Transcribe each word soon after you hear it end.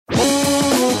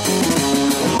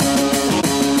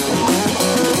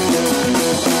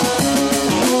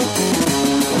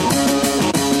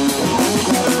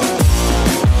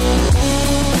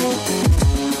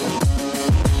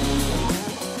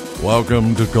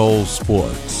Welcome to Cole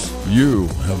Sports. You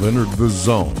have entered the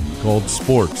zone called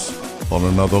sports on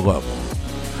another level.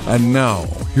 And now,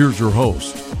 here's your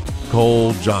host,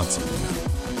 Cole Johnson.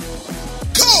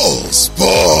 Cole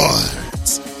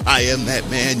Sports! I am that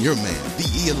man, your man,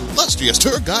 the illustrious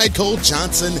tour guide Cole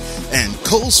Johnson, and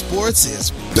Cole Sports is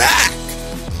back!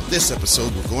 In this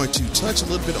episode, we're going to touch a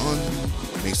little bit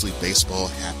on Major League Baseball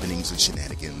happenings and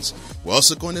shenanigans. We're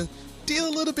also going to deal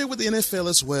a little bit with the NFL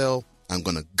as well. I'm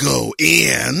going to go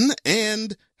in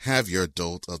and have your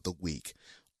adult of the week,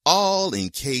 all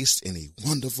encased in a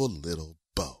wonderful little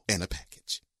bow and a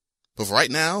package. But for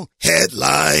right now,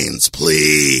 headlines,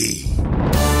 please.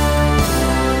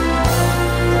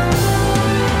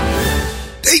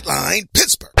 Dateline,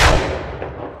 Pittsburgh.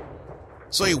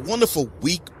 So a wonderful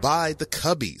week by the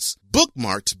Cubbies,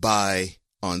 bookmarked by,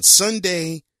 on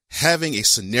Sunday, having a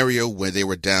scenario where they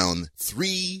were down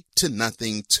 3-0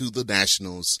 to the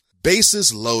Nationals.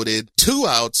 Bases loaded, 2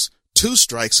 outs, 2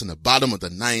 strikes in the bottom of the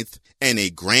 9th, and a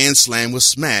grand slam was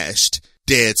smashed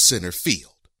dead center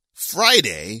field.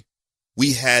 Friday,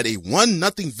 we had a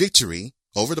 1-0 victory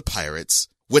over the Pirates,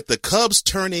 with the Cubs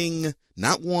turning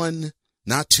not 1,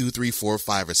 not 2, 3, 4,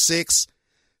 5, or 6,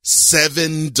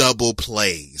 7 double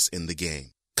plays in the game.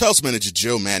 Cubs manager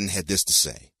Joe Maddon had this to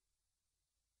say.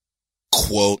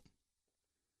 Quote,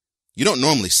 "You don't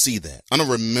normally see that. I don't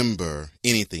remember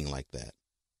anything like that."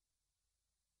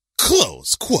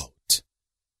 Close quote.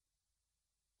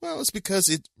 Well, it's because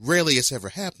it rarely has ever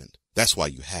happened. That's why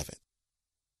you haven't.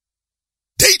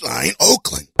 Dateline,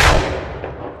 Oakland.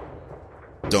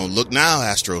 Don't look now,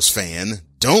 Astros fan.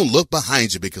 Don't look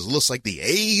behind you because it looks like the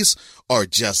A's are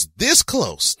just this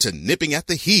close to nipping at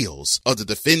the heels of the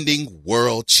defending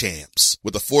world champs.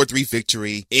 With a 4-3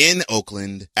 victory in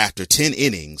Oakland after 10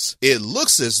 innings, it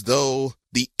looks as though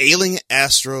the ailing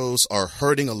Astros are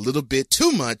hurting a little bit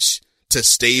too much to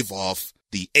stave off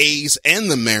the A's and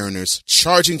the Mariners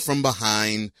charging from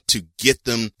behind to get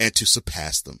them and to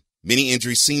surpass them. Many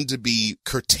injuries seem to be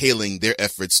curtailing their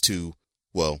efforts to,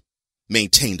 well,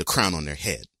 maintain the crown on their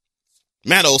head.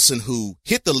 Matt Olson, who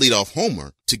hit the leadoff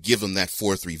homer to give them that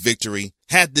 4-3 victory,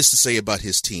 had this to say about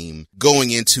his team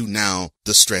going into now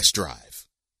the stretch drive.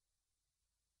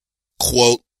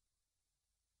 Quote,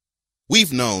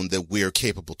 "We've known that we're a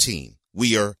capable team.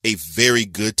 We are a very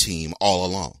good team all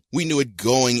along. We knew it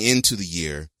going into the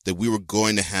year that we were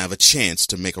going to have a chance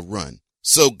to make a run.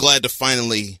 So glad to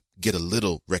finally get a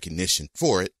little recognition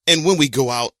for it. And when we go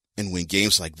out and win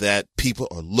games like that, people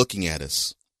are looking at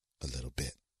us a little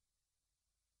bit."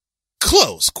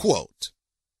 Close quote.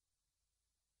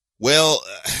 Well,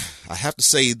 I have to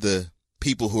say the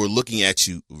people who are looking at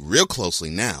you real closely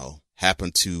now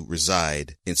happen to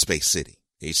reside in Space City.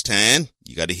 H-Tan,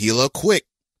 you got to heal up quick,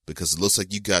 because it looks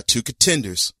like you got 2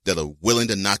 contenders that are willing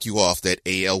to knock you off that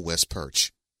AL West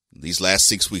perch. These last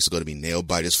 6 weeks are going to be nail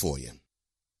biters for you.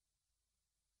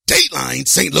 Dateline,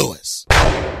 St. Louis.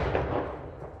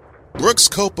 Brooks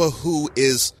Koepka, who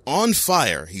is on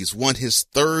fire, he's won his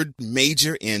 3rd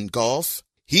major in golf.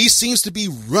 He seems to be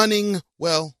running,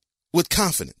 well, with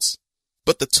confidence.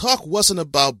 But the talk wasn't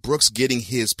about Brooks getting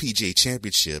his PGA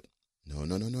championship. No.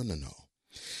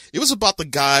 It was about the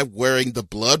guy wearing the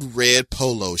blood red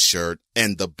polo shirt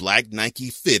and the black Nike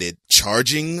fitted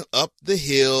charging up the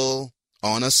hill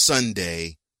on a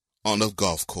Sunday on a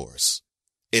golf course.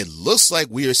 It looks like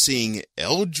we are seeing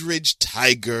Eldridge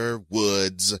Tiger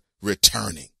Woods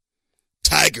returning.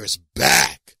 Tiger's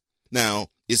back. Now,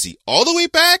 is he all the way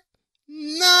back?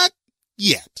 Not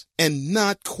yet, and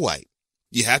not quite.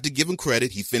 You have to give him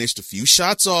credit. He finished a few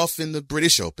shots off in the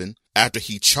British Open after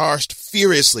he charged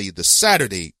furiously the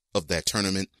Saturday of that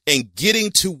tournament, and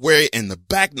getting to where in the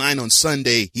back 9 on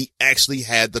Sunday, he actually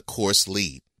had the course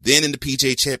lead. Then in the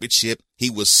PGA Championship, he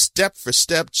was step for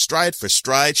step, stride for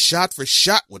stride, shot for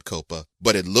shot with Koepka,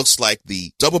 but it looks like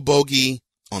the double bogey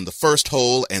on the first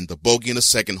hole and the bogey in the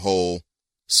second hole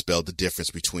spelled the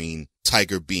difference between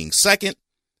Tiger being second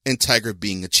and Tiger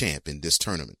being a champ in this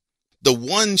tournament. The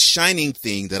one shining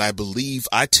thing that I believe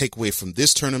I take away from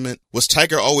this tournament was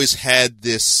Tiger always had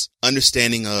this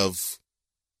understanding of,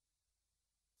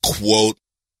 quote,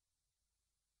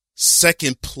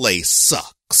 "second place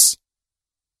sucks."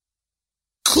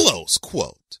 Close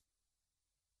quote.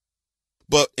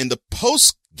 But in the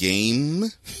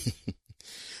post-game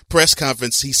press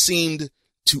conference, he seemed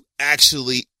to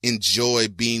actually enjoy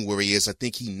being where he is. I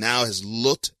think he now has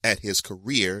looked at his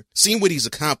career, seen what he's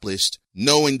accomplished,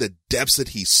 knowing the depths that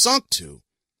he's sunk to.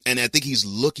 And I think he's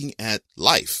looking at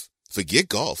life, forget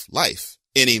golf, life,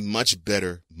 in a much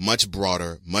better, much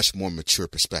broader, much more mature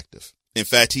perspective. In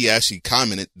fact, he actually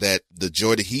commented that the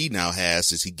joy that he now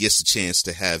has is he gets the chance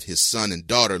to have his son and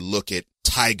daughter look at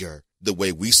Tiger the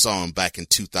way we saw him back in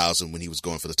 2000 when he was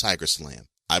going for the Tiger Slam.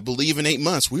 I believe in 8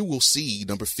 months we will see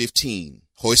number 15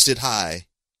 hoisted high,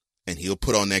 and he'll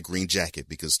put on that green jacket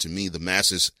because to me the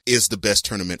Masters is the best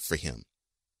tournament for him.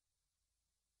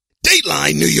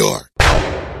 Dateline New York.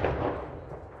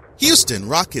 Houston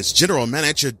Rockets general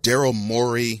manager Daryl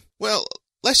Morey, well,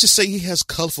 let's just say he has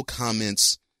colorful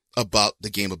comments about the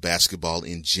game of basketball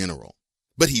in general.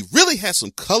 But he really had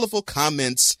some colorful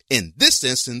comments in this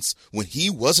instance when he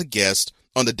was a guest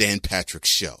on the Dan Patrick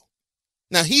Show.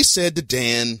 Now, he said to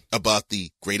Dan about the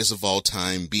greatest of all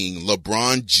time being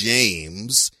LeBron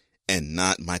James and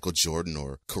not Michael Jordan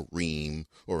or Kareem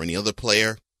or any other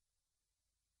player.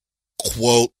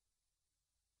 Quote,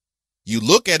 "You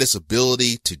look at his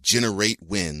ability to generate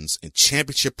wins and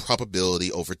championship probability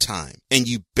over time, and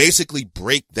you basically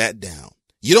break that down.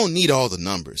 You don't need all the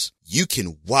numbers. You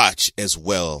can watch as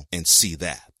well and see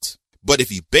that. But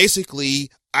if you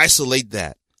basically isolate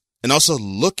that and also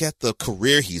look at the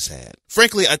career he's had,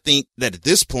 frankly, I think that at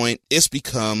this point, it's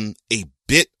become a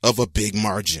bit of a big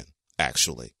margin,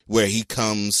 actually, where he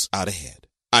comes out ahead.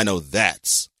 I know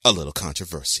that's a little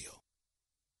controversial."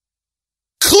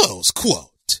 Close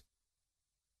quote.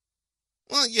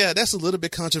 Well, yeah, that's a little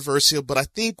bit controversial, but I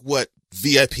think what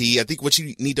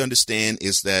you need to understand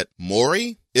is that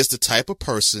Morey is the type of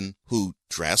person who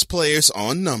drafts players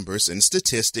on numbers and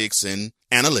statistics and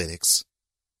analytics,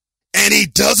 and he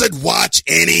doesn't watch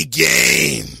any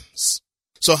games.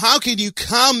 So how can you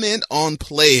comment on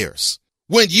players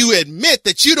when you admit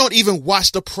that you don't even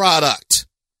watch the product?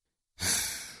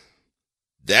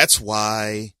 That's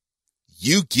why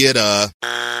you get a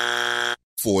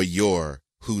for your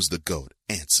Who's the GOAT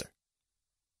answer.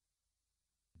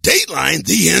 Dateline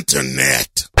the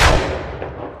Internet.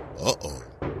 Uh-oh.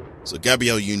 So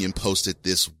Gabrielle Union posted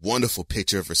this wonderful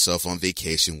picture of herself on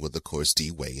vacation with, of course,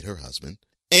 D. Wade, her husband.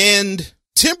 And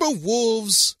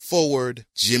Timberwolves forward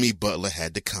Jimmy Butler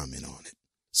had to comment on it.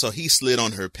 So he slid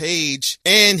on her page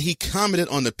and he commented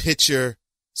on the picture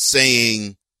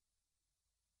saying,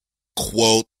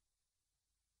 quote,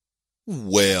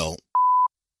 "Well,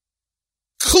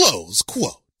 close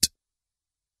quote."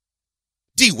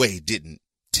 D. Wade didn't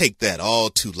take that all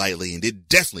too lightly, and it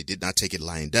definitely did not take it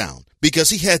lying down, because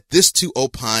he had this to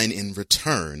opine in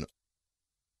return.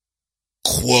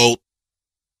 Quote,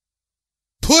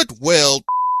 "Put well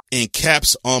in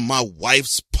caps on my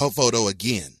wife's photo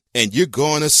again, and you're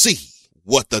going to see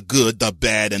what the good, the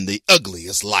bad, and the ugly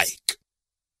is like."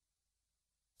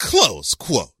 Close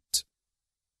quote.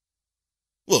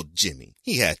 Well, Jimmy,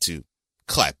 he had to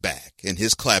clap back, and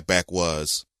his clapback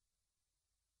was,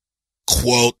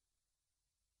 quote,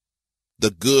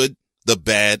 "The good, the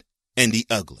bad, and the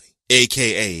ugly,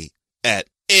 a.k.a. at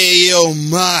Ayo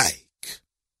Mike."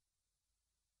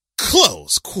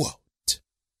 Close quote.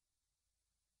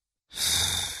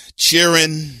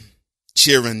 Cheering.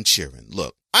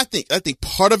 Look, I think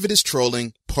part of it is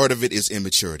trolling, part of it is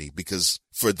immaturity, because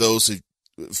for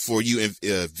you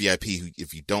VIP,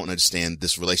 if you don't understand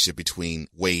this relationship between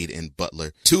Wade and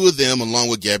Butler, two of them, along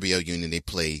with Gabrielle Union, they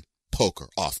play poker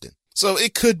often. So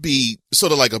it could be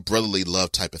sort of like a brotherly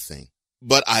love type of thing.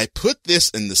 But I put this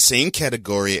in the same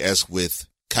category as with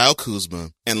Kyle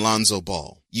Kuzma and Lonzo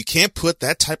Ball. You can't put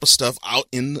that type of stuff out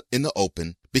in the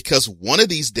open, because one of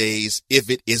these days, if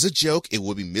it is a joke, it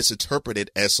will be misinterpreted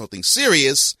as something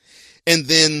serious. And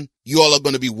then you all are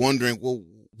going to be wondering, well,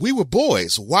 we were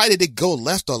boys. Why did it go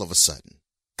left all of a sudden?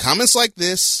 Comments like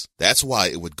this, that's why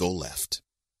it would go left.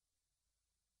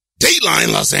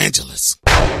 Dateline Los Angeles.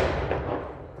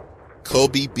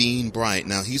 Kobe Bean Bryant.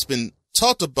 Now, he's been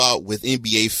talked about with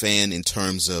NBA fan in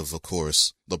terms of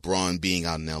course, LeBron being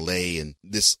out in LA and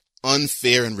this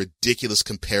unfair and ridiculous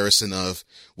comparison of,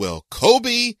 well,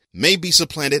 Kobe may be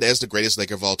supplanted as the greatest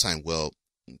Laker of all time. Well,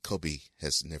 Kobe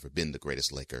has never been the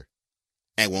greatest Laker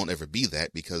and won't ever be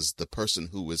that, because the person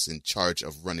who was in charge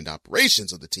of running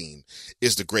operations of the team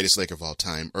is the greatest Laker of all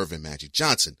time, Irvin Magic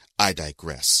Johnson. I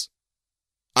digress.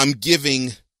 I'm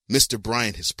giving Mr.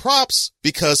 Bryant his props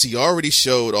because he already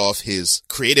showed off his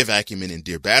creative acumen in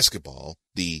Dear Basketball,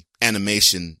 the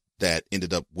animation that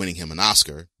ended up winning him an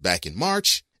Oscar back in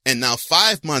March. And now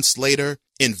 5 months later,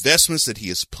 investments that he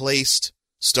has placed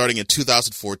starting in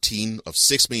 2014 of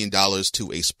 $6 million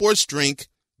to a sports drink,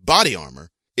 Body Armor,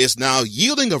 is now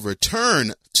yielding a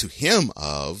return to him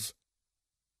of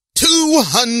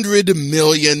 $200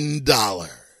 million.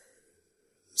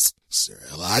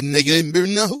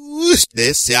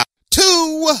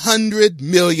 $200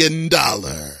 million.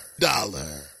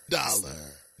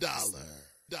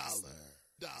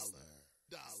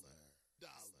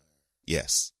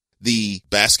 Yes. The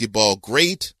basketball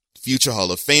great, future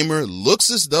Hall of Famer, looks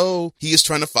as though he is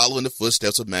trying to follow in the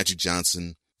footsteps of Magic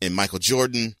Johnson and Michael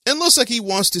Jordan, and looks like he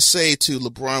wants to say to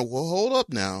LeBron, well, hold up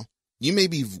now. You may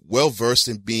be well-versed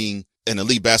in being an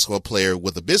elite basketball player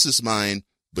with a business mind,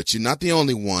 but you're not the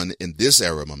only one in this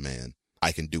era, my man.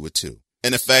 I can do it too.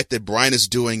 And the fact that Brian is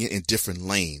doing it in different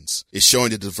lanes is showing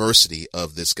the diversity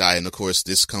of this guy. And of course,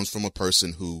 this comes from a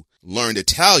person who learned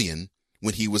Italian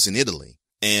when he was in Italy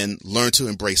and learned to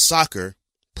embrace soccer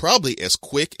probably as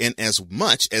quick and as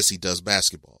much as he does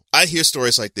basketball. I hear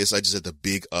stories like this. I just had to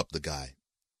big up the guy.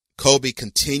 Kobe,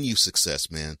 continue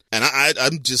success, man. And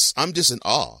I'm just in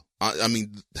awe. I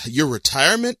mean, your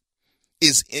retirement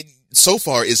so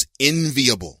far is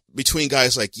enviable between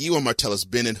guys like you and Martellus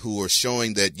Bennett, who are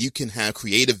showing that you can have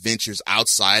creative ventures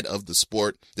outside of the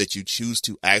sport, that you choose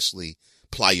to actually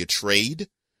ply your trade,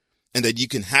 and that you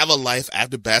can have a life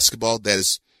after basketball that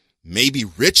is maybe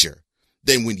richer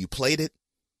than when you played it.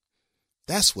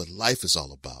 That's what life is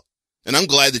all about. And I'm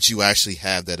glad that you actually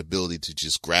have that ability to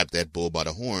just grab that bull by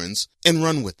the horns and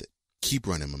run with it. Keep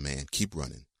running, my man. Keep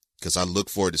running. Because I look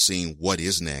forward to seeing what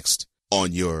is next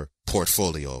on your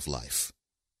portfolio of life.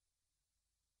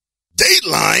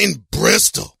 Dateline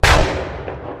Bristol.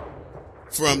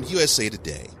 From USA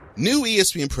Today, new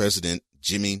ESPN president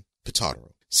Jimmy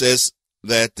Pitaro says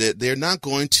that they're not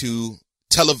going to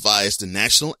televise the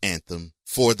national anthem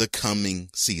for the coming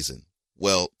season.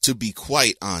 Well, to be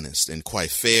quite honest and quite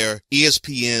fair,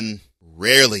 ESPN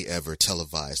rarely ever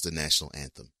televised the national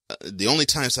anthem. The only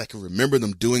times I can remember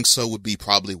them doing so would be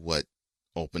probably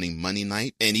opening Monday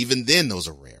night. And even then, those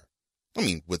are rare. I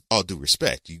mean, with all due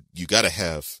respect, you got to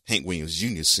have Hank Williams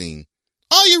Jr. sing,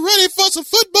 "Are you ready for some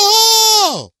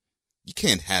football?" You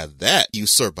can't have that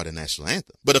usurped by the national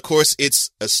anthem. But of course,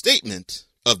 it's a statement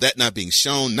of that not being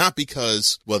shown, not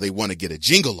because, well, they want to get a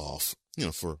jingle off,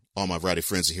 for all my rowdy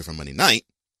friends to hear from Monday night.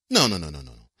 No.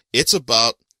 It's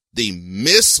about the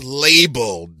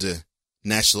mislabeled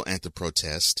national anthem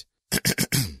protest.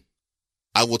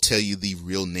 I will tell you the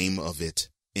real name of it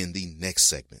in the next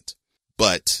segment.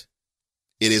 But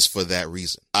it is for that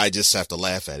reason. I just have to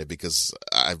laugh at it because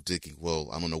I'm thinking, well,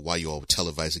 I don't know why you all were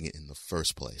televising it in the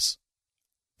first place.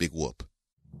 Big whoop.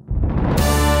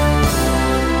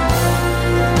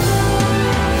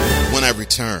 When I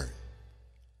return,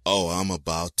 I'm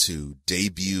about to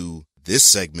debut this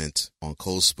segment on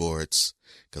Cold Sports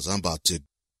because I'm about to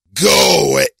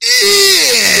go in.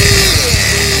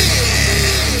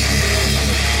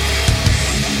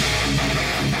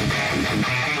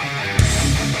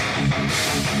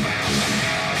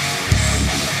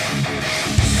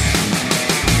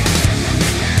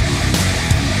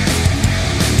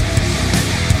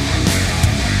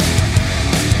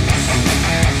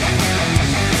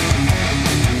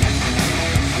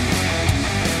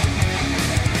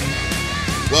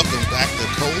 Welcome back to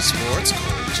Cold Sports.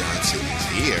 Cole Johnson is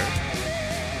here.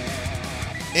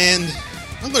 And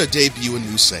I'm going to debut a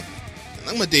new segment. And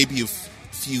I'm going to debut a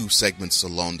few segments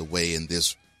along the way in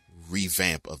this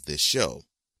revamp of this show.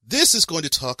 This is going to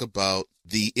talk about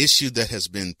the issue that has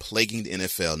been plaguing the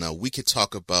NFL. Now, we could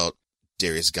talk about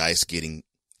Darius Geis getting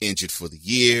injured for the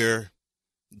year.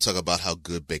 Talk about how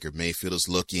good Baker Mayfield is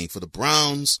looking for the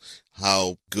Browns.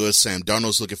 How good Sam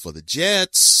Darnold's looking for the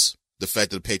Jets. The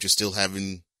fact that the Patriots still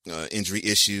having injury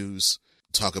issues.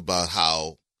 Talk about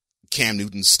how Cam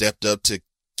Newton stepped up to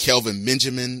Kelvin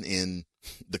Benjamin in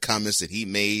the comments that he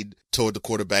made toward the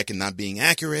quarterback and not being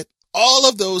accurate. All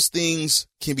of those things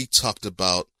can be talked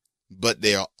about, but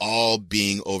they are all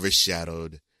being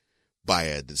overshadowed by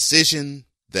a decision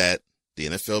that the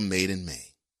NFL made in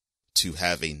May to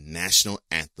have a national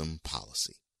anthem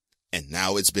policy. And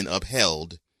now it's been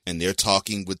upheld, and they're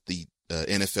talking with the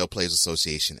NFL Players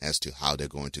Association as to how they're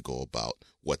going to go about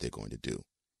what they're going to do.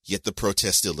 Yet the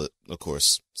protest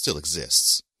still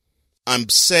exists. I'm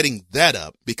setting that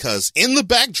up because in the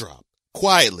backdrop,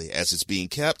 quietly as it's being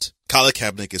kept, Colin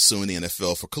Kaepernick is suing the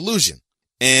NFL for collusion.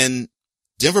 And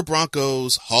Denver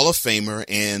Broncos Hall of Famer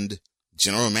and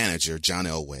general manager John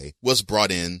Elway was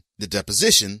brought in the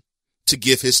deposition to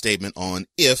give his statement on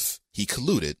if he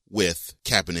colluded with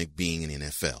Kaepernick being in the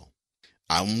NFL.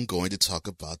 I'm going to talk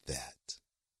about that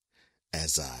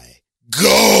as I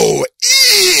go in.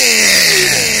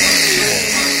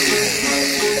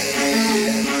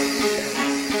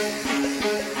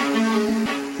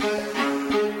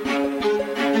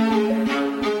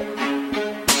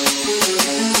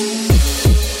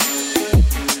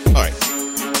 All right.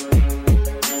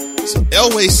 So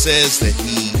Elway says that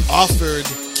he offered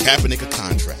Kaepernick a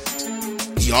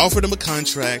contract. He offered him a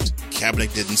contract.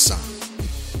 Kaepernick didn't sign.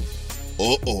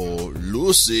 Uh-oh,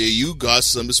 Lucy, you got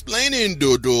some explaining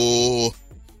to do.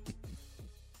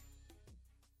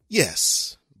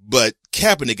 Yes, but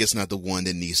Kaepernick is not the one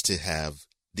that needs to have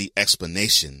the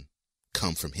explanation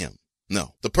come from him.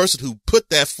 No, the person who put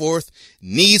that forth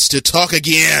needs to talk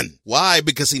again. Why?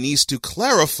 Because he needs to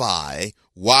clarify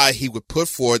why he would put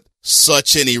forth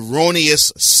such an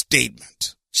erroneous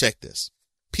statement. Check this.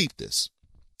 Peep this.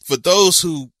 For those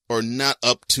who are not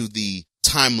up to the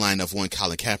timeline of one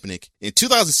Colin Kaepernick, in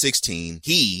 2016,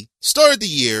 he started the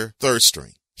year third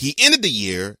string. He ended the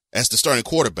year as the starting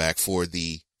quarterback for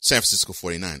the San Francisco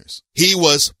 49ers. He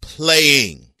was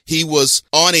playing. He was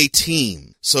on a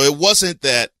team. So it wasn't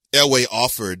that Elway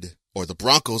offered, or the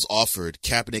Broncos offered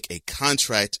Kaepernick a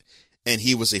contract and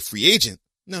he was a free agent.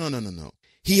 No.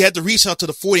 He had to reach out to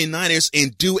the 49ers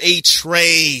and do a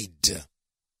trade.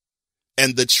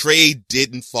 And the trade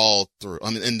didn't fall through.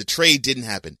 And the trade didn't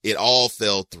happen. It all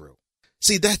fell through.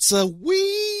 See, that's a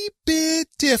wee bit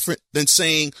different than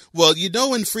saying, well,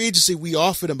 in free agency, we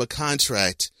offered him a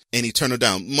contract and he turned it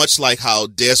down, much like how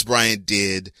Dez Bryant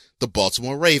did the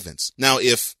Baltimore Ravens. Now,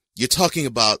 if you're talking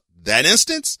about that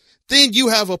instance, then you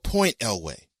have a point,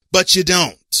 Elway. But you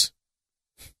don't.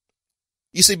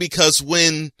 You see, because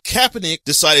when Kaepernick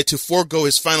decided to forego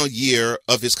his final year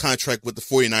of his contract with the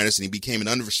 49ers and he became an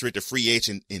unrestricted free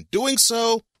agent in doing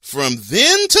so, from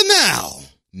then to now,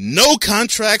 no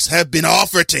contracts have been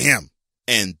offered to him.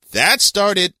 And that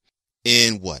started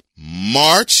in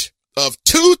March of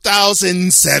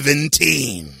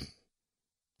 2017.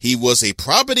 He was a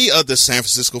property of the San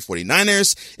Francisco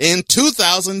 49ers in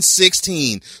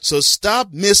 2016. So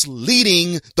stop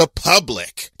misleading the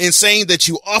public and saying that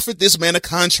you offered this man a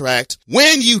contract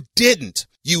when you didn't.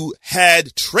 You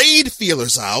had trade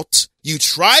feelers out. You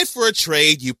tried for a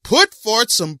trade. You put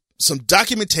forth some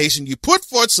documentation. You put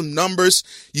forth some numbers.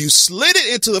 You slid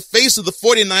it into the face of the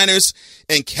 49ers,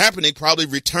 and Kaepernick probably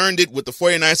returned it with the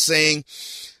 49ers saying,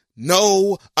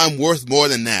 no, I'm worth more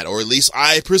than that, or at least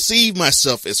I perceive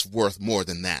myself as worth more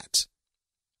than that.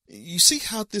 You see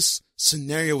how this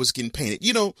scenario was getting painted?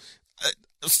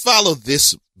 Follow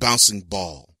this bouncing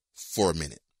ball for a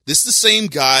minute. This is the same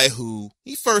guy who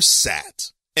he first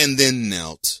sat and then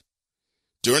knelt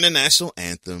during the national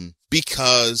anthem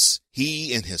because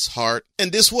he in his heart,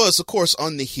 and this was, of course,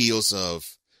 on the heels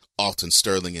of Alton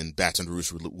Sterling in Baton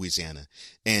Rouge, Louisiana,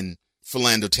 and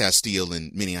Philando Castile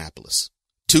in Minneapolis.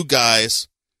 Two guys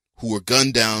who were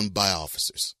gunned down by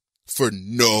officers for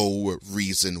no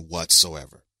reason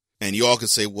whatsoever. And you all could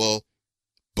say, well,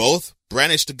 both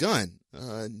brandished a gun.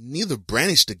 Neither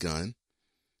brandished a gun.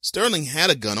 Sterling had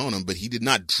a gun on him, but he did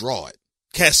not draw it.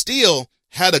 Castile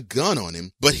had a gun on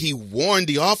him, but he warned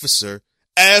the officer,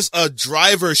 as a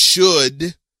driver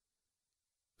should,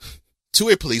 to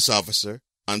a police officer,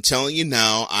 I'm telling you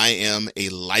now, I am a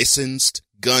licensed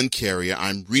gun carrier.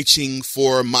 I'm reaching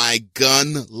for my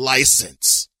gun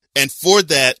license. And for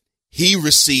that, he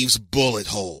receives bullet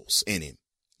holes in him.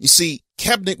 You see,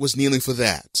 Kaepernick was kneeling for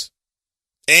that.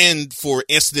 And for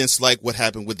incidents like what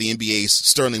happened with the NBA's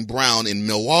Sterling Brown in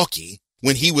Milwaukee,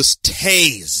 when he was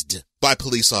tased by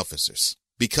police officers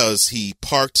because he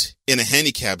parked in a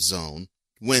handicap zone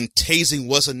when tasing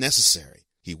wasn't necessary.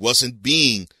 He wasn't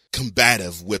being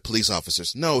combative with police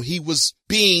officers. No, he was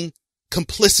being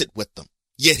complicit with them.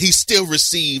 Yet he still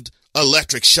received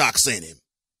electric shocks in him.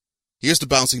 Here's the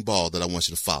bouncing ball that I want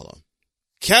you to follow.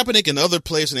 Kaepernick and other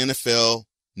players in the NFL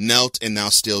knelt and now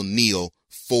still kneel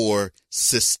for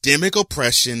systemic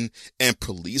oppression and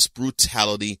police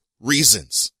brutality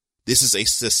reasons. This is a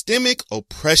systemic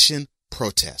oppression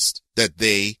protest that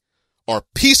they are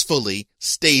peacefully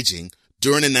staging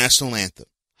during the national anthem.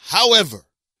 However,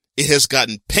 it has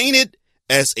gotten painted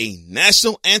as a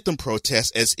national anthem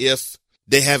protest as if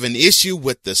they have an issue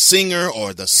with the singer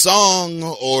or the song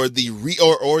or the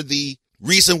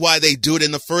reason why they do it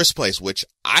in the first place, which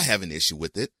I have an issue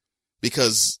with it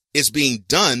because it's being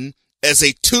done as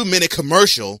a 2-minute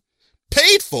commercial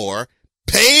paid for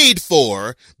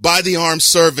by the armed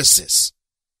services.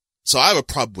 So I have a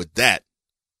problem with that.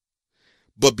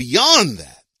 But beyond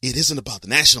that, it isn't about the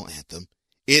national anthem.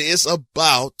 It is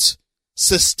about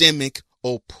systemic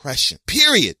oppression.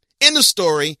 Period. End of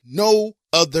story. No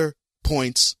other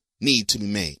points need to be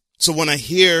made. So when I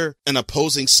hear an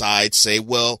opposing side say,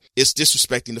 well, it's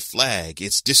disrespecting the flag,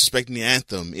 it's disrespecting the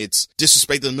anthem, it's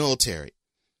disrespecting the military,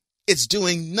 it's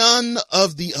doing none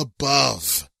of the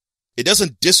above. It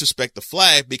doesn't disrespect the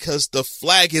flag because the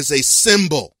flag is a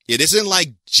symbol. It isn't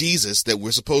like Jesus that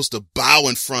we're supposed to bow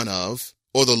in front of,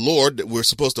 or the Lord that we're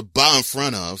supposed to bow in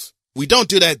front of. We don't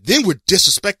do that, then we're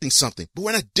disrespecting something. But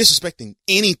we're not disrespecting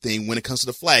anything when it comes to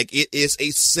the flag. It is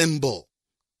a symbol.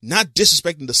 not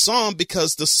disrespecting the song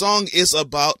because the song is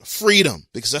about freedom,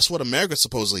 because that's what America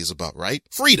supposedly is about, right?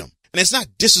 Freedom. And it's not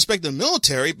disrespecting the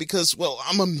military because, well,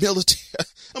 I'm a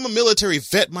military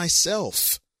vet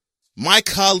myself. My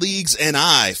colleagues and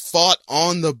I fought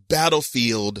on the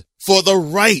battlefield for the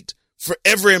right for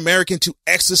every American to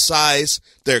exercise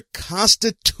their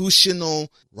constitutional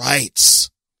rights.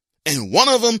 And one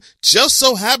of them just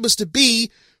so happens to be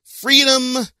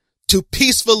freedom to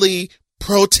peacefully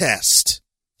protest.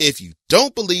 If you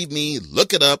don't believe me,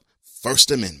 look it up.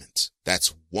 First Amendment.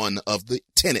 That's one of the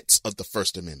tenets of the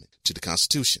First Amendment to the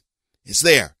Constitution. It's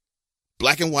there.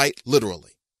 Black and white,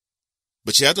 literally.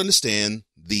 But you have to understand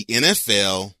the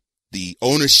NFL, the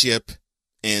ownership,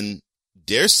 and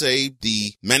dare say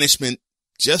the management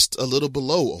just a little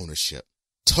below ownership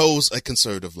toes a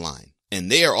conservative line.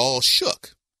 And they are all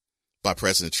shook by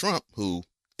President Trump, who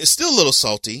is still a little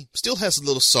salty, still has a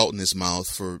little salt in his mouth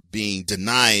for being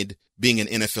denied being an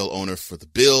NFL owner for the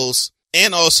Bills,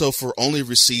 and also for only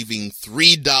receiving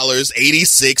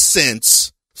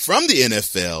 $3.86 from the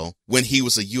NFL when he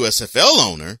was a USFL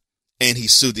owner, and he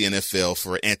sued the NFL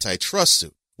for an antitrust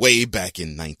suit way back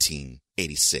in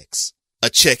 1986. A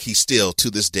check he still,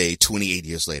 to this day, 28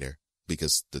 years later,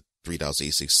 because the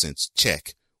 $3.86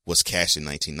 check was cashed in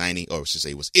 1990, or I should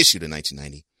say was issued in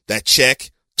 1990. That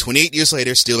check, 28 years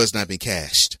later, still has not been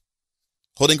cashed.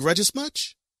 Holding grudges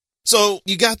much? So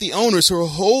you got the owners who are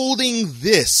holding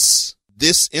this.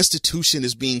 This institution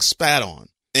is being spat on.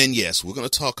 And yes, we're going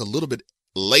to talk a little bit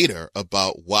later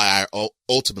about why I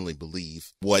ultimately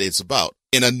believe what it's about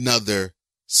in another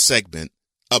segment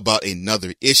about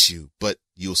another issue, but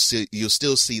you'll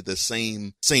still see the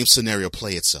same scenario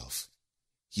play itself.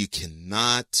 You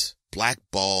cannot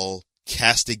blackball,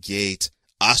 castigate,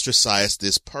 ostracize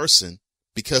this person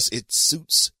because it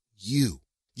suits you.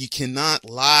 You cannot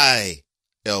lie,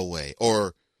 Elway,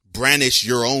 or brandish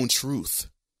your own truth.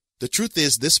 The truth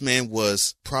is this man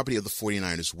was property of the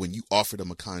 49ers when you offered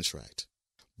him a contract.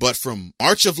 But from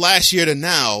March of last year to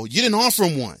now, you didn't offer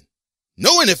him one.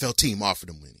 No NFL team offered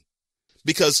him any.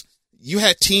 Because you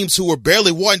had teams who were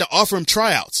barely wanting to offer him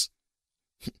tryouts.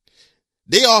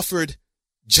 They offered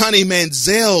Johnny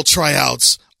Manziel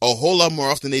tryouts a whole lot more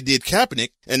often than they did Kaepernick.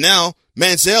 And now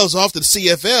Manziel's off to the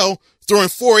CFL throwing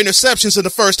 4 interceptions in the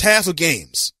first half of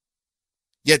games.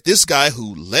 Yet this guy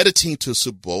who led a team to a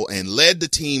Super Bowl and led the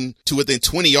team to within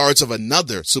 20 yards of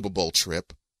another Super Bowl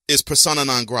trip is persona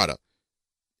non grata.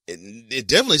 It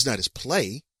definitely is not his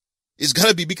play. It's got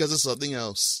to be because of something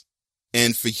else.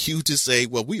 And for you to say,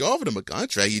 well, we offered him a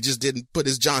contract, you just didn't put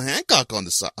his John Hancock on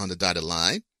the dotted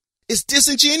line, it's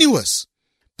disingenuous.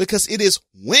 Because it is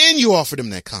when you offered him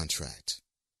that contract.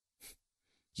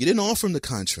 You didn't offer him the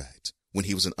contract when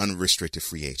he was an unrestricted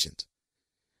free agent.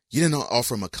 You didn't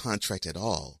offer him a contract at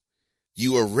all.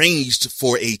 You arranged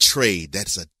for a trade.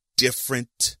 That's a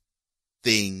different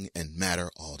thing and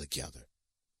matter altogether.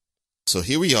 So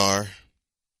here we are,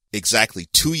 exactly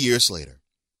 2 years later,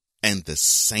 and the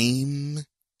same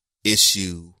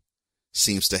issue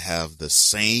seems to have the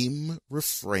same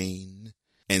refrain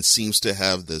and seems to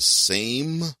have the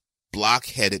same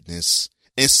blockheadedness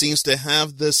and seems to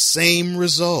have the same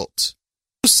result.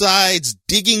 Two sides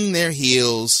digging their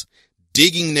heels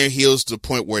to the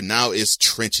point where now it's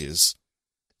trenches.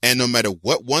 And no matter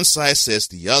what one side says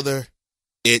to the other,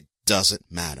 it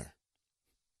doesn't matter.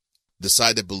 The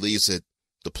side that believes that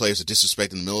the players are disrespecting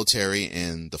the military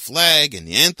and the flag and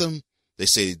the anthem, they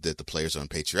say that the players are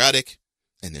unpatriotic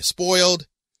and they're spoiled.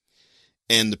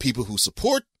 And the people who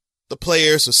support the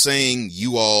players are saying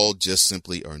you all just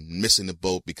simply are missing the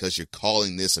boat because you're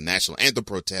calling this a national anthem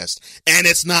protest, and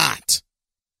it's not.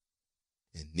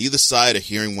 And neither side are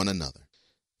hearing one another.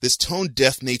 This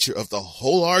tone-deaf nature of the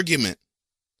whole argument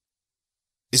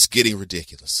is getting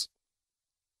ridiculous.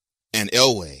 And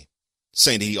Elway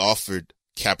saying that he offered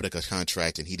Kaepernick a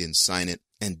contract and he didn't sign it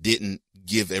and didn't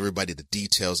give everybody the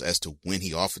details as to when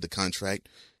he offered the contract,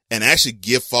 and actually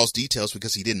give false details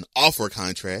because he didn't offer a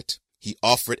contract. He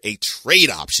offered a trade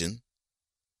option,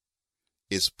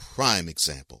 is prime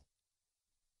example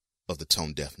of the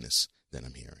tone deafness that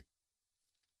I'm hearing.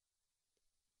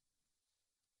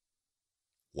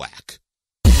 Whack.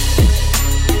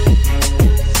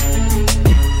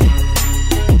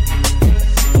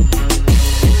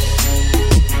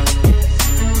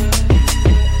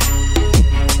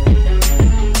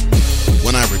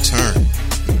 When I return,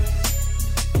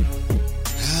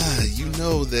 you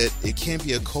know that it can't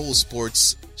be a Cole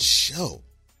Sports show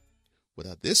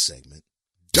without this segment.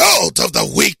 Dolt of the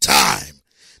Week time.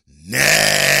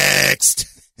 Next.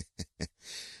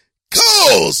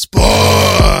 Cole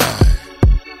Sports.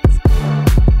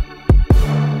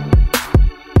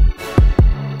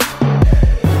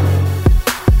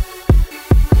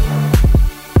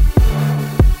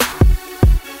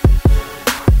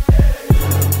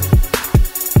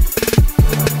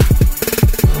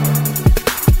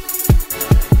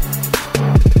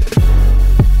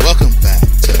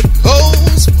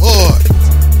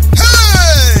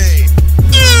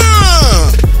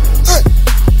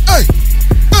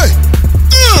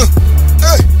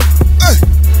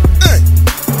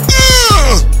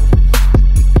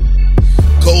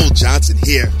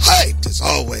 here, hyped as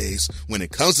always, when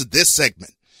it comes to this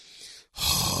segment.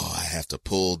 Oh, I have to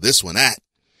pull this one out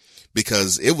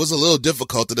because it was a little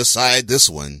difficult to decide this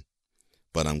one,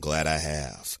 but I'm glad I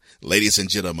have. Ladies and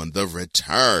gentlemen, the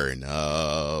return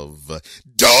of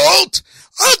Dolt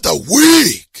of the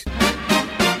Week.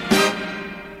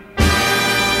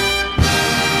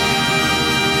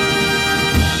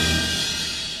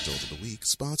 Dolt of the Week,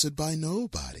 sponsored by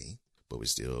nobody, but we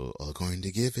still are going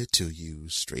to give it to you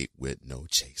straight with no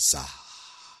chaser.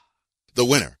 The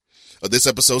winner of this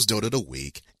episode's Dolt of the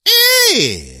Week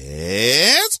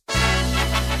is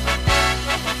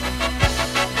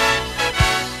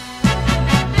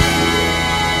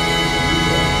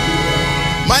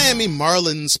Miami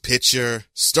Marlins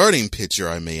starting pitcher,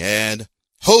 I may add,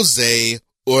 Jose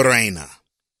Urena.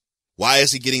 Why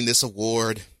is he getting this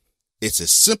award? It's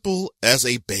as simple as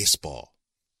a baseball.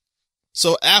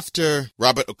 So after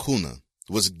Robert Acuna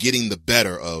was getting the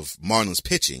better of Marlins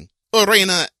pitching,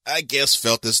 Urena, I guess,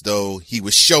 felt as though he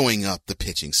was showing up the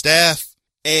pitching staff.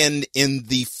 And in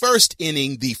the first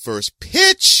inning, the first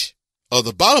pitch of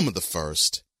the bottom of the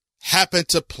first happened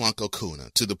to plunk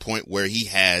Acuna to the point where he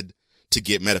had to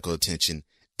get medical attention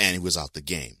and he was out the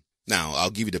game. Now, I'll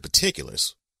give you the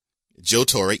particulars. Joe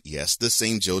Torre, yes, the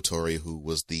same Joe Torre who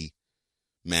was the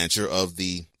manager of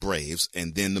the Braves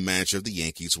and then the manager of the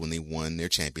Yankees when they won their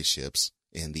championships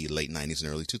in the late 90s and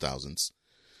early 2000s.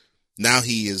 Now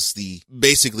he is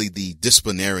basically the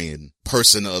disciplinarian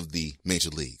person of the major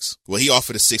leagues. Well, he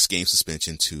offered a 6-game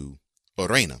suspension to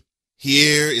Urena.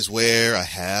 Here is where I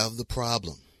have the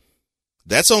problem.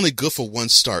 That's only good for one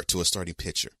start to a starting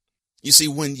pitcher. You see,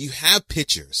 when you have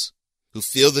pitchers who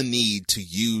feel the need to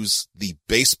use the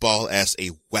baseball as a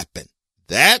weapon,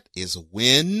 that is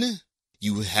when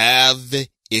you have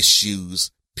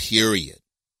issues, period.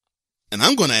 And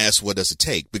I'm going to ask, what does it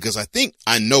take? Because I think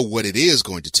I know what it is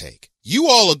going to take. You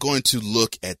all are going to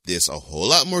look at this a whole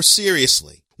lot more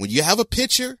seriously. When you have a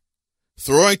pitcher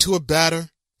throwing to a batter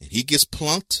and he gets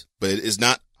plunked, but it is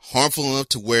not harmful enough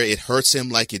to where it hurts him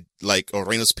like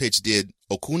Urena's pitch did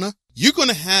Acuna, you're going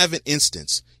to have an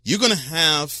instance. You're going to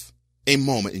have a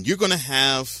moment and you're going to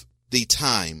have the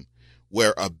time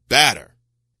where a batter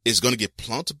is going to get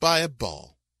plunked by a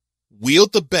ball,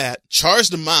 wield the bat, charge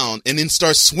the mound, and then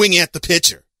start swinging at the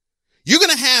pitcher. You're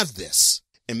going to have this.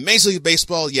 In Major League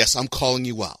Baseball, yes, I'm calling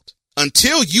you out.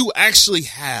 Until you actually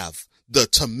have the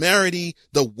temerity,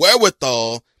 the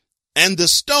wherewithal, and the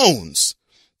stones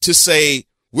to say,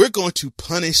 we're going to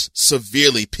punish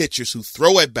severely pitchers who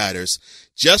throw at batters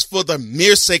just for the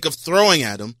mere sake of throwing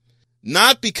at them,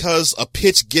 not because a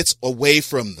pitch gets away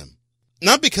from them,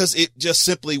 not because it just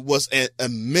simply was a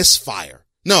misfire.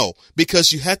 No,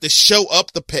 because you have to show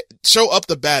up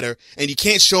the batter, and you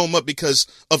can't show him up because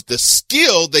of the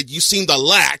skill that you seem to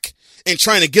lack in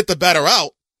trying to get the batter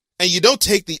out, and you don't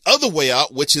take the other way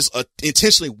out, which is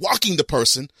intentionally walking the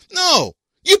person. No,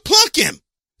 you plunk him.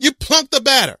 You plunk the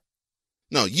batter.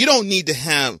 No, you don't need to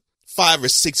have 5 or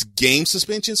 6 game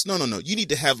suspensions. No. You need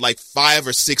to have like 5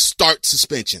 or 6 start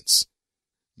suspensions.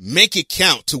 Make it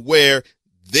count to where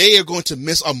they are going to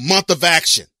miss a month of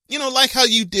action. You know, like how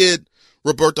you did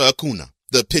Roberto Acuna,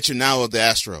 the pitcher now of the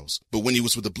Astros. But when he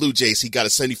was with the Blue Jays, he got a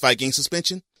 75-game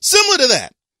suspension. Similar to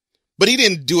that. But he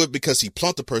didn't do it because he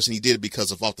plunked the person. He did it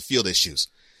because of off-the-field issues.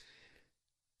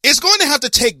 It's going to have to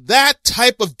take that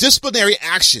type of disciplinary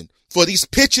action for these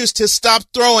pitchers to stop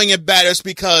throwing at batters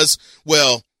because,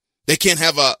 well, they can't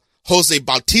have a Jose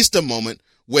Bautista moment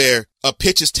where a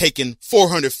pitch is taken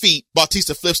 400 feet,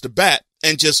 Bautista flips the bat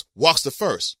and just walks to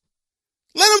first.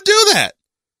 Let him do that.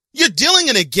 You're dealing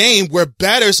in a game where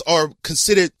batters are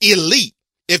considered elite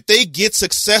if they get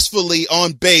successfully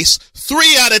on base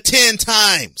 3 out of 10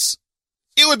 times.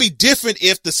 It would be different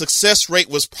if the success rate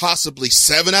was possibly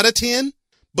 7 out of 10.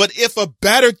 But if a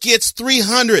batter gets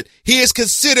 300, he is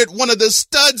considered one of the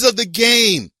studs of the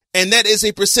game. And that is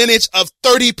a percentage of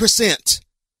 30%.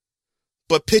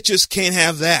 But pitchers can't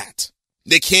have that.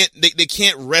 They can't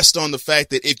rest on the fact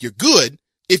that if you're good,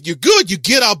 you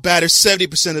get out batters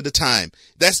 70% of the time.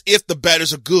 That's if the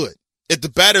batters are good. If the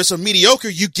batters are mediocre,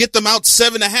 you get them out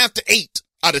 7.5 to 8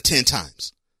 out of 10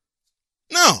 times.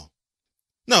 No.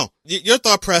 Your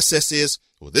thought process is,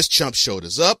 well, this chump showed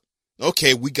us up.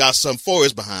 Okay, we got some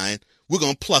forwards behind. We're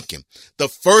going to pluck him. The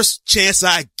first chance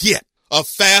I get, a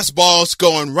fastball's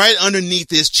going right underneath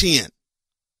his chin.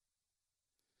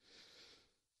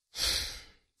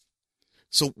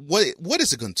 So what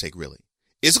is it going to take, really?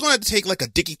 Is it going to take like a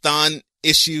Dickie Thon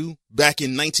issue back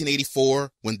in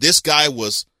 1984 when this guy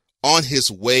was on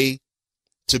his way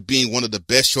to being one of the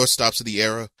best shortstops of the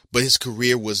era, but his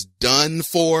career was done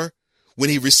for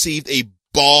when he received a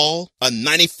ball, a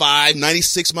 95,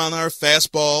 96 mile an hour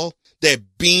fastball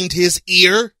that beamed his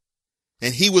ear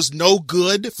and he was no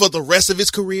good for the rest of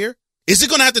his career? Is it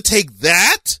going to have to take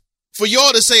that for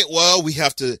y'all to say, well, we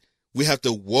have to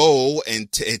whoa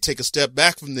and take a step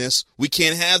back from this. We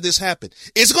can't have this happen.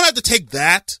 Is it going to have to take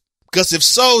that? Because if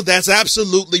so, that's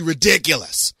absolutely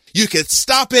ridiculous. You can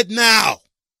stop it now.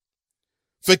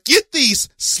 Forget these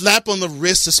slap on the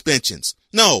wrist suspensions.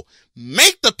 No,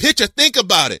 make the pitcher think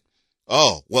about it.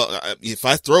 Oh, well, if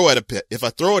I throw at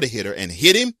a hitter and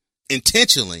hit him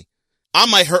intentionally, I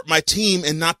might hurt my team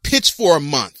and not pitch for a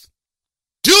month.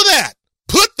 Do that.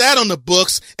 Put that on the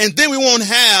books, and then we won't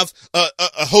have a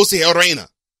Jose Arena.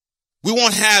 We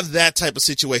won't have that type of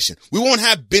situation. We won't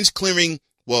have bench clearing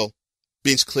brouhahas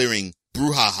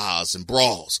and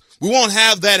brawls. We won't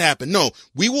have that happen. No,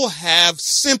 we will have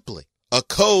simply a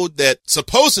code that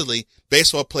supposedly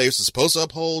baseball players are supposed to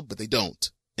uphold, but they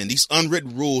don't. And these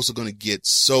unwritten rules are going to get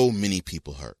so many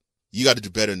people hurt. You got to do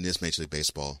better than this, Major League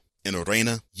Baseball. In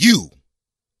Arena, you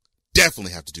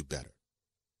definitely have to do better.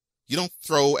 You don't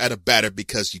throw at a batter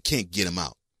because you can't get him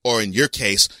out. Or in your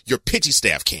case, your pitching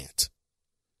staff can't.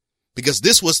 Because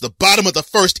this was the bottom of the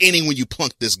first inning when you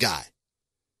plunked this guy.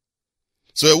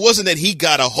 So it wasn't that he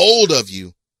got a hold of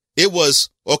you. It was,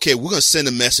 okay, we're going to send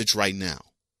a message right now.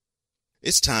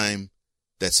 It's time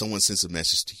that someone sends a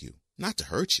message to you. Not to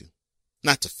hurt you.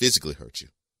 Not to physically hurt you.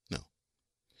 No.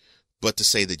 But to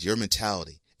say that your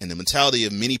mentality and the mentality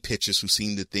of many pitchers who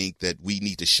seem to think that we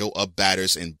need to show up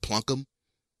batters and plunk them,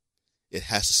 it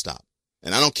has to stop.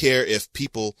 And I don't care if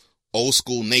people, old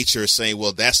school nature, is saying,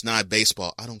 well, that's not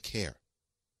baseball. I don't care.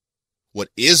 What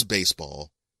is baseball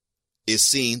is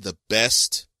seeing the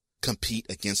best compete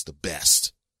against the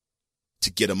best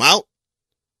to get them out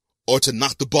or to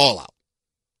knock the ball out,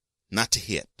 not to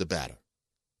hit the batter.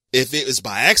 If it is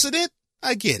by accident,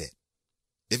 I get it.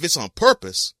 If it's on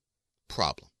purpose,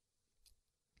 problem.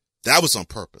 That was on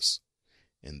purpose,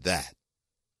 and that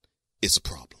is a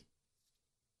problem.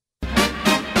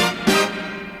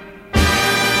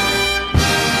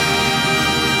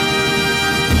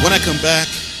 When I come back,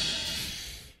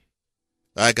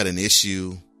 I got an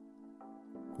issue,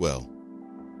 well,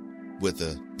 with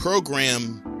a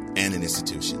program and an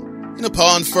institution. And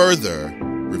upon further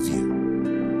review.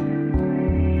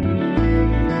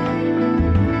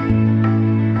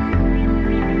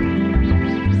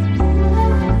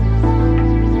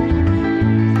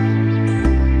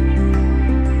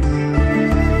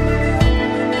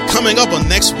 Coming up on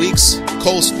next week's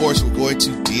Cole Sports, we're going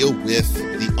to deal with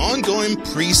the ongoing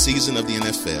preseason of the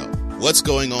NFL. What's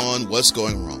going on? What's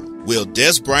going wrong? Will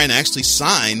Dez Bryant actually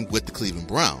sign with the Cleveland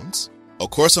Browns?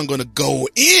 Of course, I'm going to go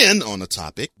in on the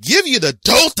topic, give you the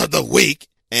dolt of the week,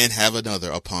 and have another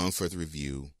upon further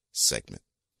review segment.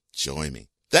 Join me.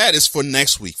 That is for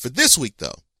next week. For this week,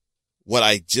 though, what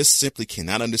I just simply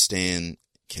cannot understand,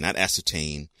 cannot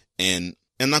ascertain, and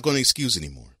I'm not going to excuse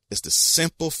anymore. It's the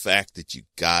simple fact that you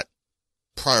got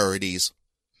priorities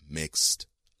mixed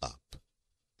up.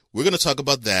 We're going to talk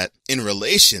about that in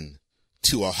relation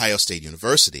to Ohio State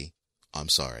University.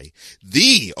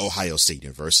 The Ohio State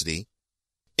University.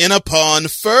 And upon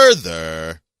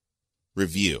further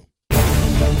review.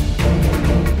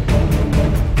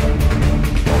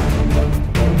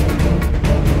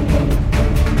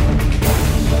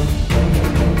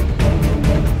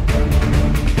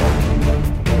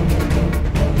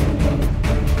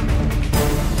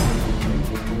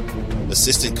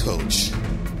 Assistant coach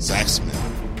Zach Smith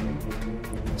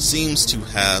seems to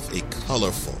have a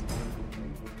colorful,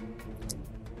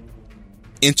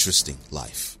 interesting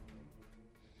life.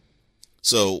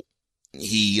 So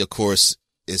he, of course,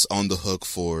 is on the hook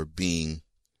for being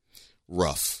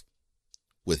rough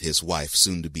with his wife,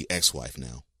 soon to be ex-wife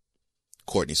now,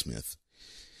 Courtney Smith.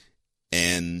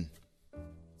 And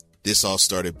this all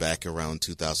started back around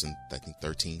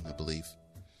 2013, I believe.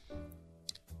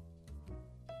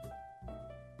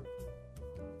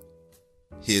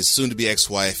 His soon-to-be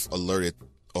ex-wife alerted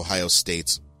Ohio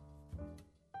State's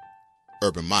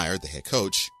Urban Meyer, the head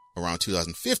coach, around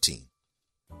 2015.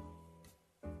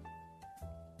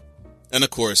 And of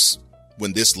course,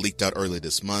 when this leaked out earlier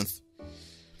this month,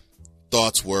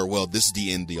 thoughts were, well, this is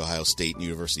the end of the Ohio State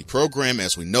University program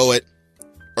as we know it.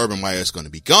 Urban Meyer is going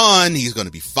to be gone. He's going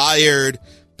to be fired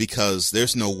because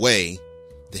there's no way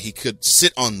that he could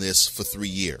sit on this for 3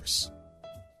 years.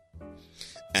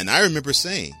 And I remember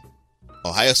saying,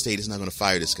 Ohio State is not going to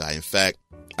fire this guy. In fact,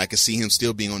 I could see him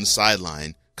still being on the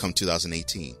sideline come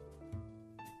 2018.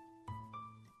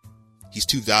 He's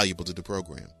too valuable to the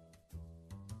program.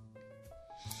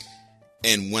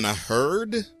 And when I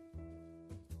heard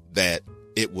that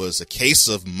it was a case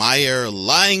of Meyer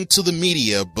lying to the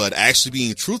media, but actually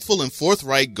being truthful and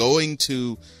forthright, going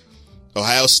to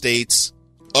Ohio State's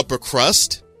upper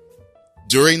crust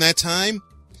during that time,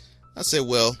 I said,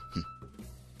 well,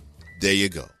 there you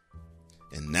go.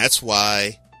 And that's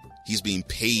why he's being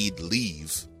paid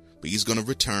leave, but he's going to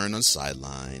return on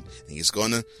sideline, and he's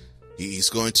going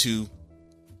to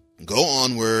go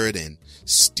onward and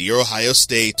steer Ohio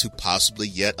State to possibly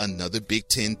yet another Big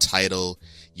Ten title,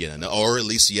 or at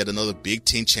least yet another Big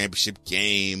Ten championship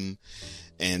game,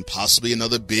 and possibly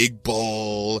another big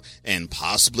bowl, and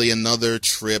possibly another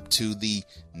trip to the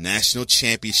national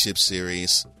championship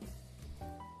series.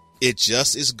 It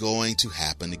just is going to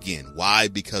happen again. Why?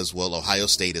 Because, well, Ohio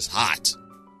State is hot.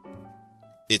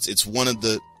 It's one of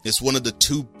the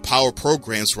two power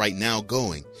programs right now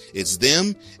going. It's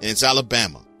them and it's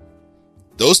Alabama.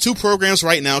 Those two programs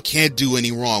right now can't do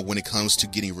any wrong when it comes to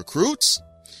getting recruits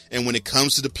and when it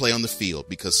comes to the play on the field,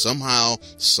 because somehow,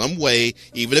 some way,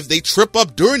 even if they trip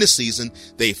up during the season,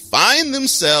 they find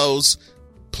themselves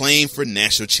playing for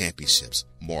national championships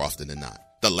more often than not.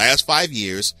 The last 5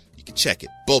 years, you can check it,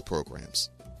 both programs.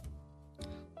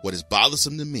 What is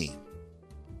bothersome to me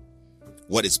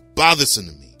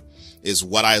is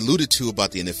what I alluded to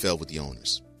about the NFL with the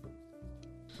owners.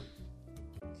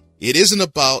 It isn't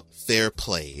about fair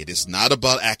play. It is not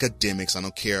about academics. I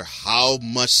don't care how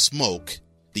much smoke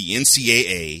the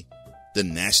NCAA, the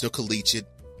National Collegiate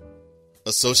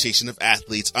Association of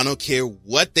Athletes, I don't care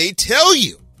what they tell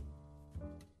you.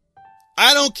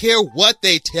 I don't care what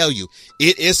they tell you.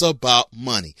 It is about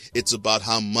money. It's about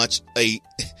how much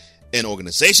an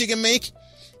organization can make.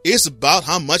 It's about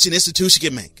how much an institution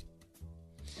can make.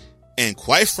 And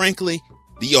quite frankly,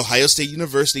 the Ohio State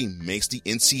University makes the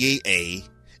NCAA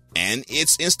and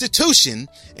its institution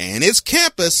and its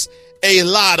campus a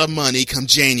lot of money come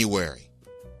January.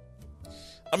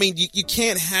 I mean, you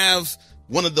can't have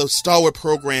one of those stalwart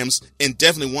programs, and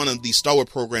definitely one of the stalwart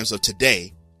programs of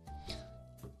today,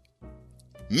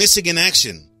 missing in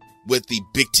action with the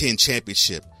Big Ten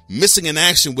championship, missing in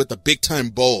action with the Big Time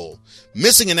Bowl,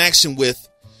 missing in action with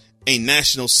a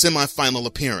national semifinal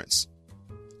appearance.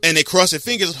 And they cross their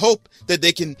fingers and hope that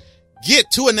they can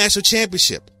get to a national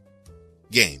championship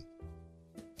game.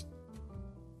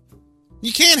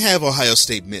 You can't have Ohio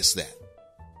State miss that.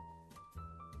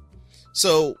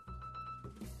 So,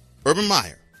 Urban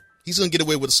Meyer, he's going to get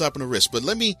away with a slap on the wrist. But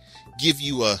let me give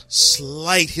you a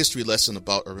slight history lesson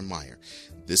about Urban Meyer.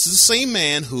 This is the same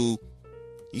man who,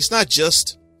 he's not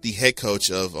just the head coach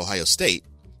of Ohio State.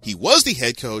 He was the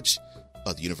head coach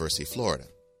of the University of Florida.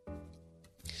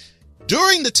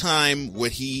 During the time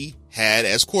when he had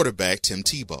as quarterback Tim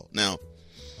Tebow. Now,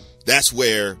 that's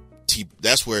where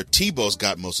Tebow's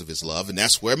got most of his love, and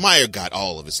that's where Meyer got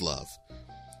all of his love.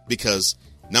 Because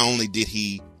not only did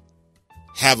he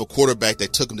have a quarterback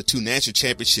that took him to 2 national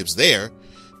championships there,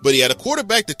 but he had a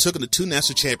quarterback that took him to 2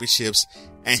 national championships,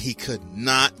 and he could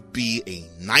not be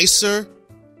a nicer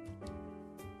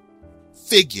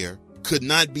figure, could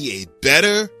not be a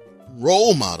better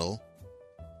role model.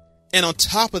 And on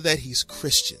top of that, he's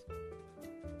Christian.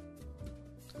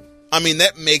 I mean,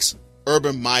 that makes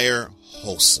Urban Meyer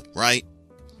wholesome, right?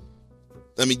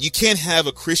 I mean, you can't have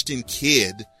a Christian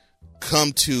kid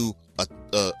come to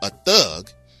a thug.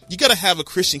 You got to have a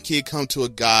Christian kid come to a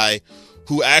guy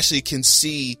who actually can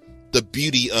see the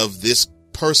beauty of this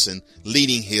person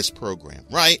leading his program,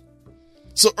 right?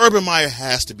 So Urban Meyer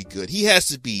has to be good. He has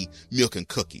to be milk and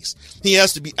cookies. He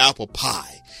has to be apple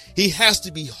pie. He has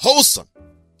to be wholesome.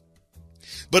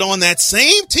 But on that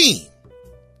same team,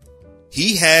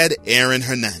 he had Aaron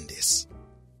Hernandez.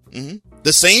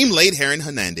 The same late Aaron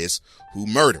Hernandez who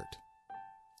murdered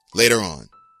later on.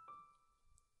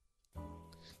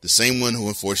 The same one who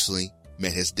unfortunately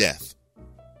met his death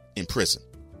in prison.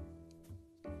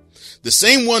 The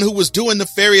same one who was doing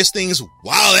nefarious things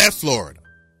while at Florida.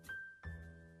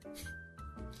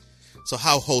 So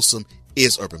how wholesome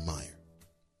is Urban Meyer?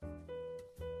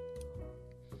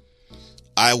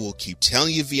 I will keep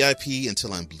telling you, VIP,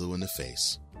 until I'm blue in the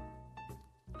face.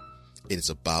 It is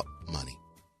about money.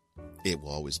 It will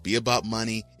always be about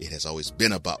money. It has always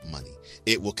been about money.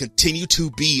 It will continue to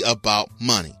be about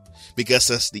money. Because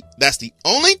that's the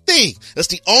only thing, that's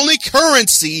the only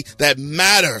currency that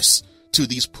matters to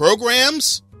these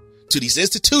programs, to these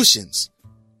institutions,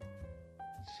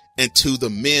 and to the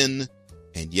men,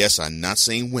 and yes, I'm not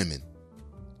saying women,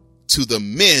 to the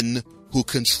men who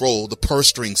control the purse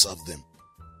strings of them.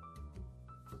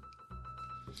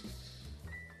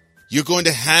 You're going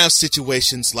to have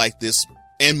situations like this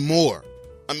and more.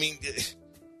 I mean,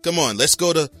 come on, let's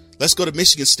go to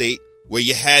Michigan State, where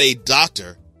you had a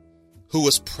doctor who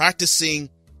was practicing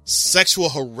sexual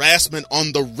harassment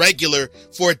on the regular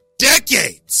for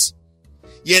decades.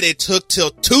 Yet it took till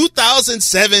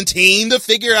 2017 to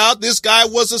figure out this guy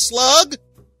was a slug?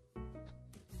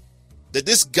 That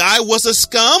this guy was a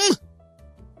scum?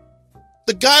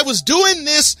 The guy was doing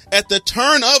this at the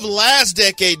turn of last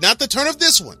decade, not the turn of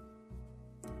this one.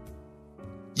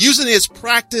 Using his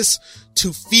practice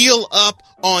to feel up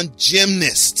on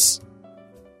gymnasts.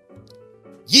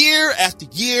 Year after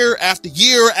year after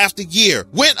year after year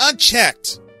went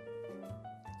unchecked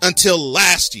until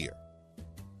last year.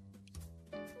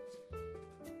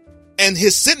 And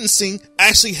his sentencing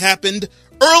actually happened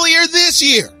earlier this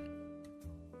year.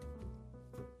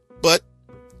 But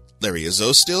Larry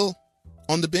Izzo's still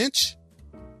on the bench,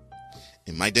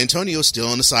 and Mike D'Antonio's still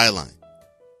on the sideline.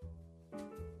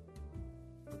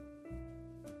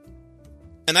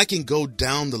 And I can go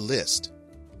down the list.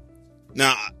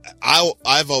 Now,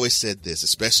 I've always said this,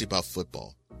 especially about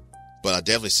football, but I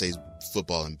definitely say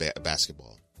football and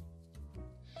basketball.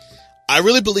 I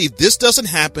really believe this doesn't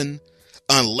happen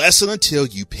unless and until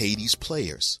you pay these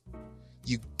players.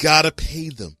 You gotta pay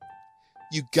them.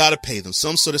 You gotta pay them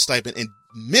some sort of stipend. And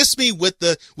miss me with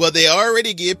they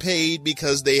already get paid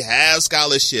because they have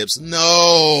scholarships.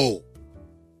 No.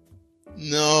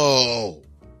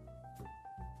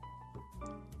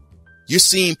 You're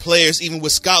seeing players, even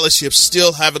with scholarships,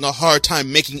 still having a hard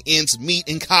time making ends meet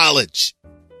in college.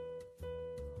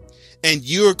 And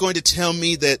you're going to tell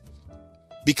me that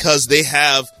because they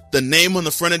have the name on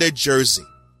the front of their jersey,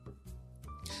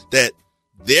 that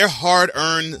their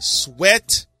hard-earned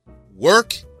sweat,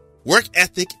 work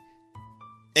ethic,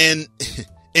 and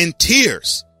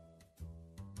tears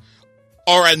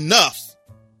are enough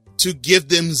to give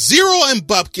them zero in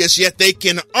bupkis, yet they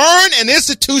can earn an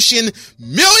institution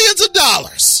millions of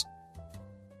dollars.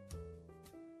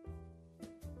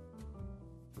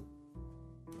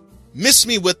 Miss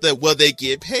me with they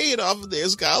get paid off of their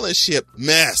scholarship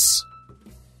mess.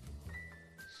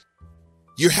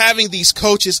 You're having these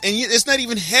coaches, and it's not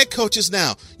even head coaches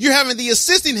now. You're having the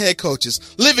assistant head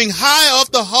coaches living high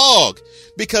off the hog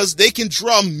because they can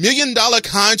draw $1 million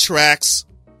contracts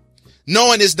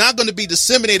knowing it's not going to be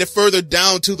disseminated further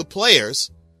down to the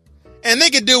players. And they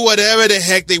can do whatever the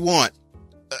heck they want.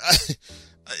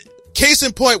 Case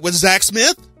in point with Zach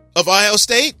Smith of Ohio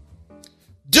State.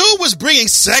 Dude was bringing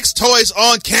sex toys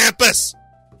on campus.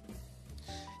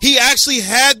 He actually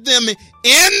had them in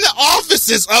the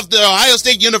offices of the Ohio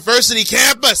State University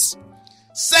campus.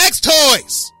 Sex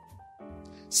toys.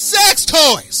 Sex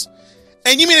toys.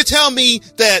 And you mean to tell me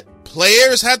that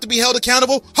players have to be held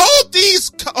accountable? Hold these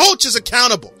coaches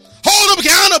accountable. Hold them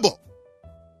accountable.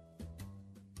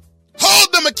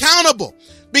 Hold them accountable.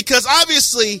 Because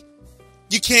obviously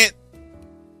you can't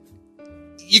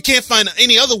find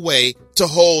any other way to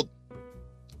hold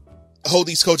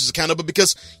these coaches accountable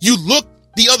because you look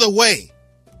the other way.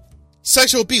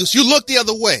 Sexual abuse, you look the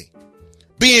other way.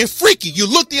 Being freaky, you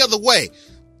look the other way.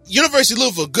 University of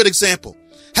Louisville, good example.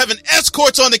 Having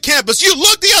escorts on the campus, you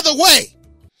look the other way.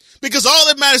 Because all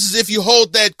that matters is if you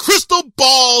hold that crystal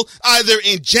ball either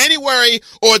in January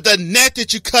or the net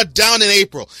that you cut down in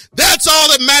April. That's all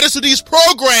that matters to these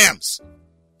programs.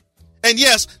 And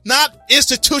yes, not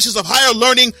institutions of higher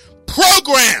learning,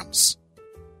 programs.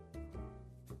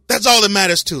 That's all that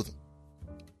matters to them.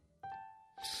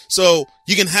 So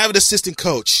you can have an assistant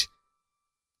coach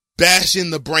bash in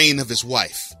the brain of his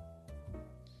wife.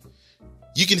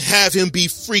 You can have him be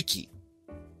freaky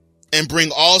and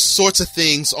bring all sorts of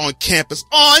things on campus.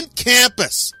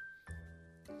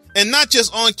 And not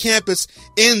just on campus,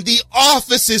 in the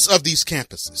offices of these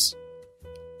campuses.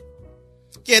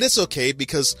 Yeah, that's okay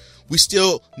because we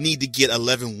still need to get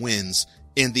 11 wins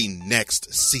in the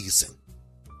next season.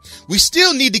 We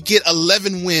still need to get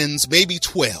 11 wins, maybe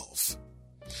 12,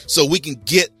 so we can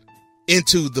get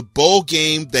into the bowl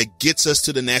game that gets us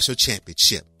to the national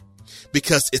championship,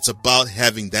 because it's about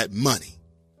having that money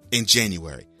in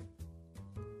January.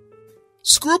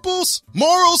 Scruples,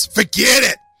 morals, forget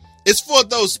it. It's for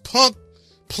those punk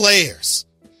players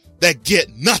that get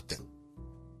nothing.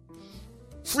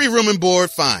 Free room and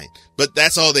board, fine, but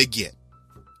that's all they get.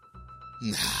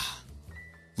 Nah,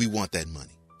 we want that money.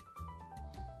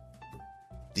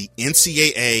 The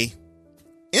NCAA,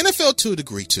 NFL to a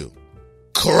degree too,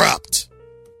 corrupt.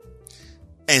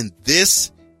 And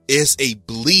this is a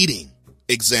bleeding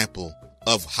example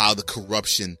of how the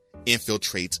corruption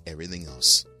infiltrates everything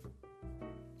else.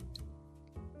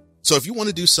 So if you want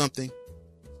to do something,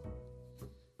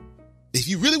 if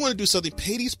you really want to do something,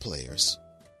 pay these players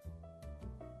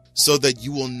so that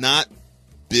you will not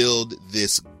build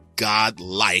this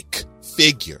godlike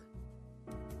figure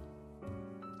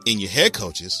in your head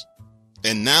coaches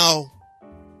And now,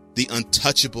 the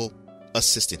untouchable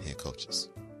assistant head coaches.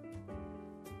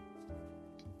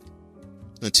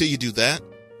 Until you do that,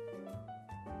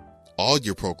 all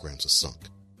your programs are sunk.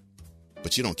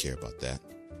 But you don't care about that.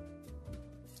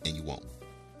 And you won't.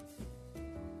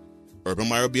 Urban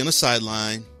Meyer will be on the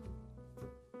sideline.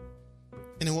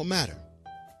 And it won't matter.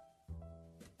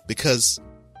 Because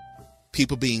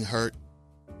people being hurt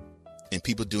and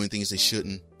people doing things they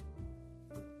shouldn't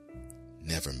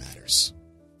never matters.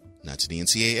 Not to the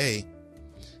NCAA,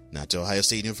 not to Ohio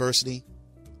State University,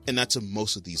 and not to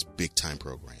most of these big-time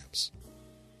programs.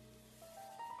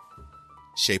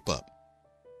 Shape up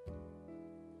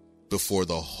before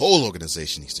the whole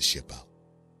organization needs to ship out.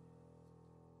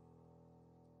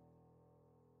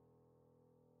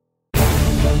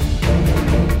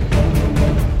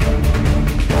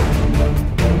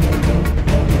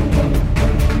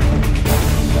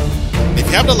 If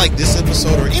you happen to like this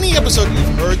episode or any episode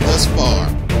you've heard thus far,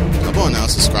 come on now,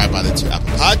 subscribe either to Apple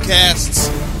Podcasts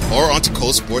or onto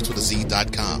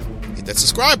ColluDesPortsWithAZ.com. Hit that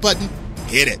subscribe button.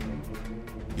 Hit it.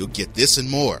 You'll get this and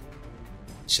more.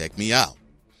 Check me out.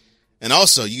 And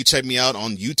also, you can check me out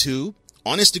on YouTube,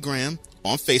 on Instagram,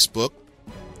 on Facebook.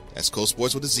 That's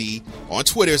ColSportsWithAZ. On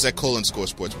Twitter is at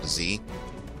Col_sports_with_a_Z.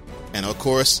 And of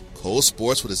course,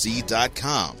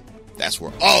 ColSportsWithAZ.com. That's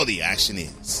where all the action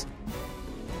is.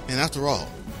 And after all,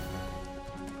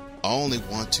 I only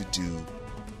want to do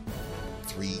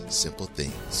 3 simple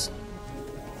things.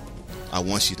 I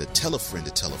want you to tell a friend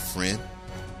to tell a friend.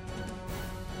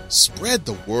 Spread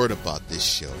the word about this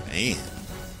show and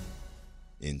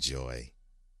enjoy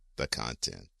the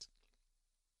content.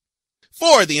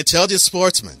 For the Intelligent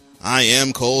Sportsman, I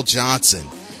am Cole Johnson,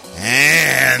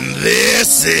 and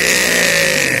this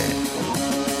is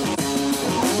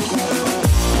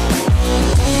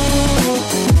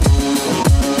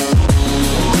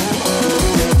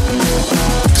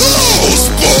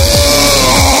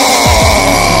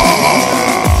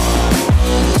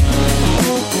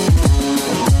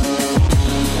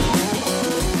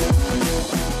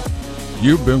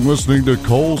You've been listening to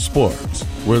Cole Sports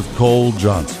with Cole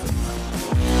Johnson.